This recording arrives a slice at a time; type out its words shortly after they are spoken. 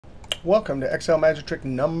Welcome to Excel Magic Trick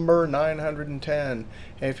number 910.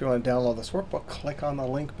 Hey, if you want to download this workbook, click on the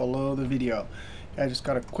link below the video. I just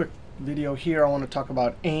got a quick video here. I want to talk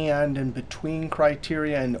about and between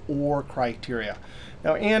criteria and or criteria.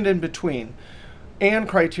 Now, and between. And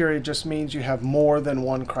criteria just means you have more than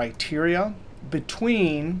one criteria.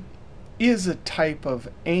 Between is a type of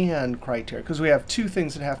and criteria because we have two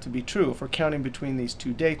things that have to be true. If we're counting between these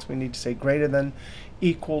two dates, we need to say greater than,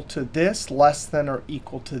 equal to this, less than, or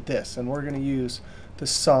equal to this. And we're going to use the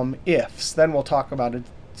SUMIFS. Then we'll talk about a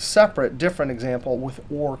separate, different example with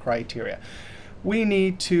or criteria. We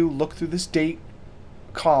need to look through this date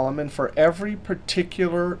column, and for every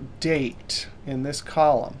particular date in this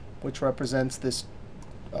column, which represents this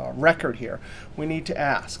record here, we need to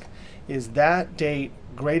ask, is that date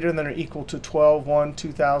greater than or equal to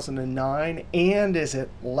 12/1/2009, and is it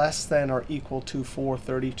less than or equal to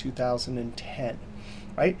 4/30/2010?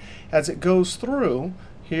 Right? As it goes through,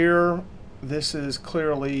 here this is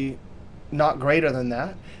clearly not greater than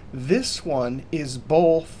that. This one is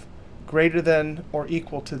both greater than or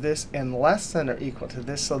equal to this and less than or equal to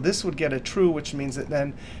this. So this would get a true, which means it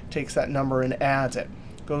then takes that number and adds it.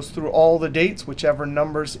 Goes through all the dates, whichever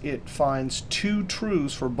numbers it finds two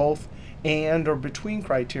trues for both and or between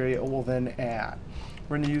criteria, it will then add.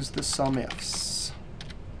 We're going to use the SUMIFS.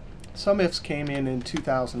 SUMIFS came in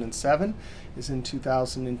 2007, is in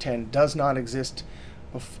 2010, does not exist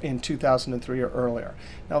in 2003 or earlier.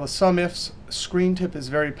 Now the SUMIFS screen tip is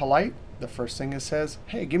very polite. The first thing it says,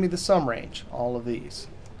 hey, give me the sum range, all of these,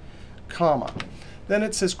 comma. Then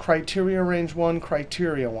it says criteria range 1,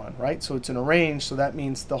 criteria 1, right? So it's in a range, so that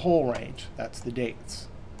means the whole range. That's the dates.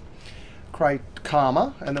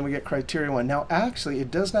 Comma, and then we get criteria 1. Now actually, it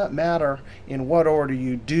does not matter in what order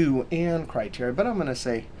you do and criteria, but I'm going to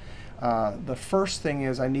say the first thing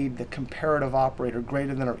is I need the comparative operator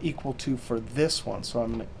greater than or equal to for this one. So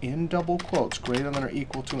I'm going to in double quotes, greater than or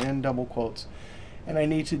equal to in double quotes. And I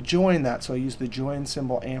need to join that, so I use the join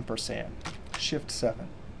symbol ampersand, Shift 7.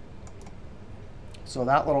 So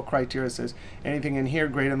that little criteria says anything in here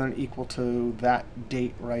greater than or equal to that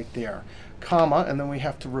date right there. Comma, and then we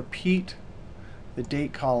have to repeat the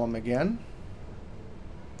date column again.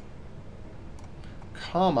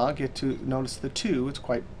 Comma, get to notice the 2. It's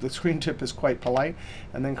quite, the screen tip is quite polite.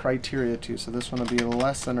 And then criteria 2. So this one will be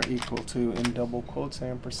less than or equal to in double quotes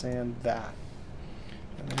ampersand that.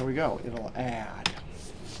 And there we go. It'll add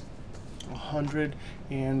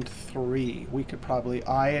 103. We could probably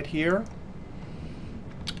eye it here.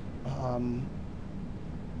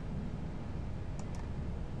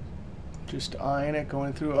 Just eyeing it,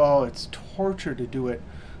 going through. Oh, it's torture to do it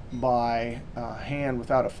by hand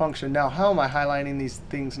without a function. Now, how am I highlighting these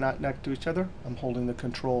things not next to each other? I'm holding the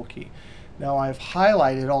Control key. Now, I've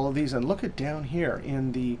highlighted all of these, and look at down here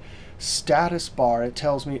in the status bar. It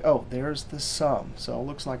tells me, oh, there's the sum. So it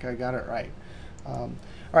looks like I got it right. All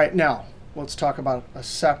right, now let's talk about a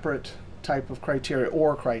separate type of criteria,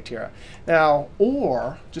 or criteria. Now,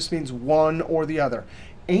 or just means one or the other.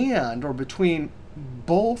 And, or between,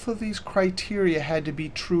 both of these criteria had to be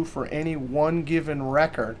true for any one given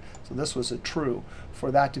record. So this was a true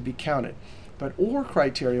for that to be counted. But or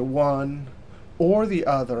criteria, one or the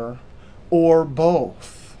other or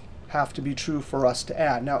both, have to be true for us to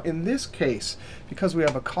add. Now in this case, because we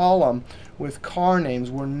have a column with car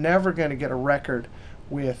names, we're never going to get a record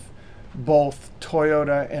with both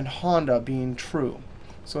Toyota and Honda being true.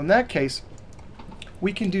 So in that case,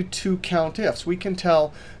 we can do two COUNTIFs. We can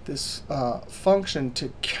tell this function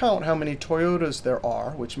to count how many Toyotas there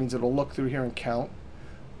are, which means it'll look through here and count,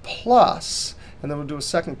 plus, and then we'll do a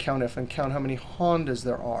second COUNTIF and count how many Hondas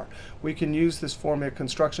there are. We can use this formula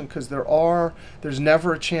construction because there's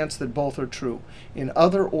never a chance that both are true. In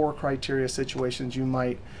other or criteria situations, you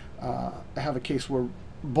might have a case where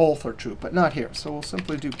both are true, but not here. So we'll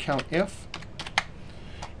simply do COUNTIF.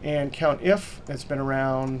 And COUNTIF, it's been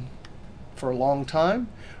around for a long time.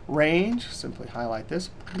 Range, simply highlight this,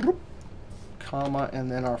 comma,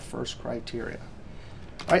 and then our first criteria.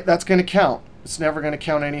 All right, that's going to count. It's never going to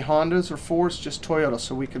count any Hondas or Fords, just Toyota.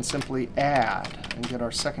 So we can simply add and get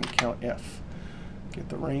our second COUNTIF. Get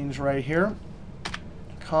the range right here,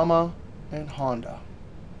 comma, and Honda.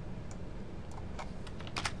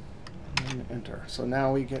 And enter. So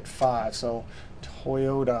now we get 5. So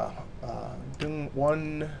Toyota,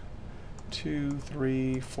 1, 2,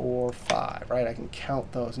 3, 4, 5. Right? I can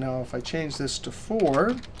count those. Now if I change this to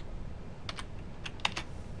Ford,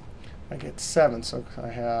 I get 7. So I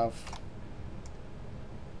have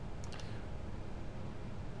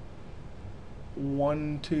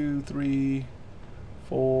 1, 2, 3,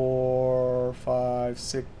 4, 5,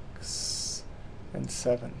 6, and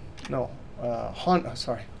 7. No,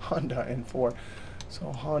 Honda and Ford.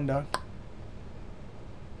 So Honda.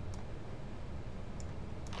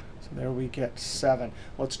 So there we get 7.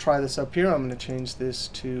 Let's try this up here. I'm going to change this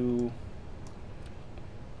to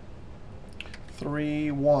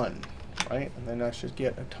 3, 1. Right, and then I should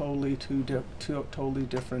get a totally two totally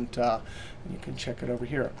different. And you can check it over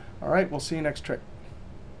here. All right, we'll see you next trick.